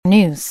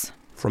News.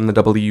 From the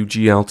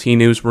WGLT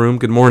Newsroom,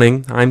 good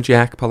morning, I'm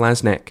Jack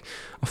Palaznik.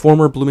 A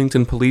former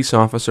Bloomington police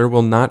officer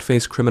will not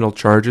face criminal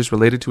charges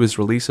related to his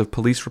release of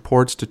police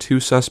reports to two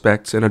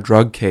suspects in a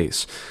drug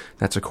case.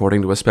 That's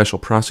according to a special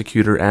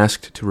prosecutor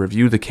asked to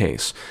review the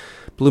case.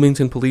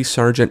 Bloomington Police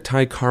Sergeant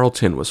Ty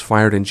Carlton was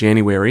fired in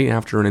January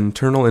after an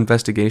internal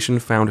investigation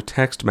found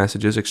text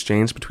messages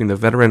exchanged between the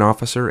veteran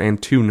officer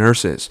and two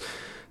nurses.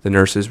 The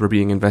nurses were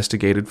being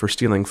investigated for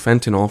stealing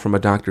fentanyl from a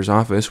doctor's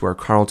office where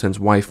Carlton's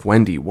wife,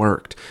 Wendy,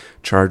 worked.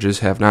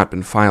 Charges have not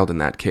been filed in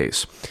that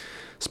case.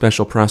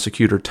 Special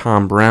Prosecutor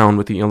Tom Brown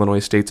with the Illinois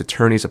State's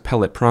Attorney's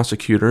Appellate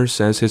Prosecutor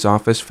says his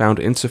office found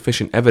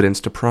insufficient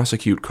evidence to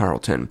prosecute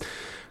Carlton.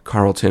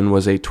 Carlton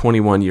was a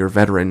 21-year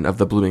veteran of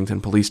the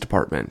Bloomington Police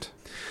Department.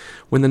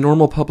 When the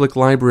Normal Public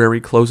Library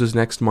closes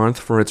next month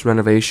for its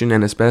renovation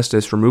and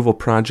asbestos removal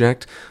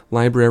project,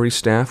 library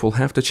staff will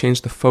have to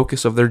change the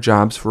focus of their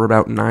jobs for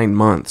about 9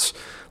 months.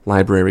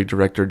 Library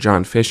Director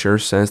John Fisher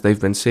says they've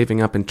been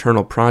saving up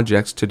internal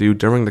projects to do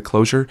during the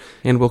closure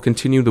and will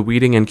continue the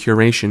weeding and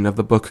curation of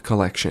the book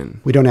collection.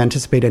 We don't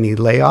anticipate any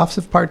layoffs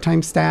of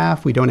part-time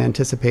staff. We don't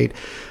anticipate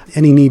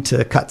any need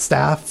to cut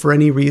staff for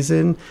any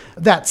reason.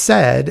 That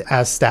said,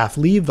 as staff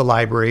leave the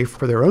library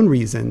for their own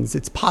reasons,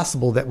 it's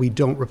possible that we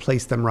don't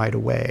replace them right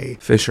away.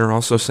 Fisher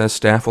also says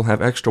staff will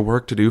have extra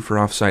work to do for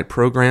off-site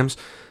programs,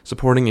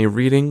 supporting a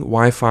reading,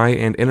 Wi-Fi,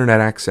 and internet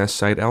access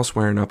site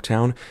elsewhere in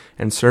Uptown,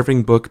 and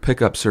serving book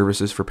pickup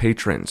services for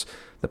patrons.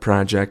 The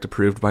project,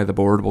 approved by the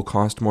board, will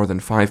cost more than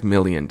 $5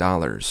 million.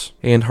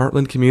 And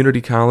Heartland Community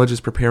College is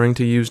preparing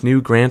to use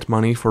new grant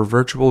money for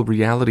virtual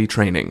reality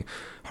training.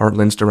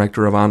 Heartland's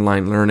Director of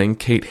Online Learning,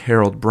 Kate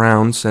Harold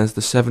Brown, says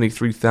the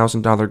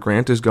 $73,000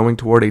 grant is going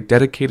toward a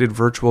dedicated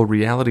virtual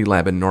reality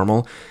lab in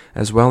Normal,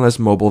 as well as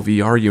mobile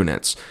VR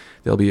units.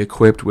 They'll be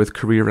equipped with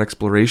career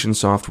exploration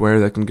software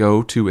that can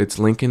go to its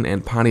Lincoln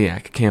and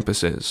Pontiac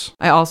campuses.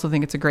 I also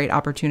think it's a great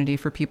opportunity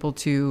for people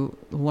to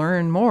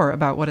learn more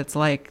about what it's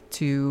like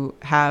to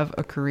have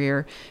a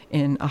career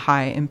in a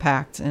high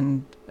impact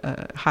and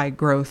high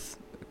growth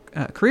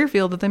career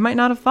field that they might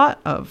not have thought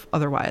of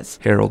otherwise.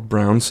 Harold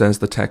Brown says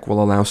the tech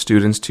will allow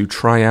students to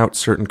try out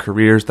certain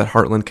careers that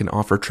Heartland can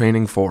offer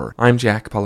training for. I'm Jack Palaznik.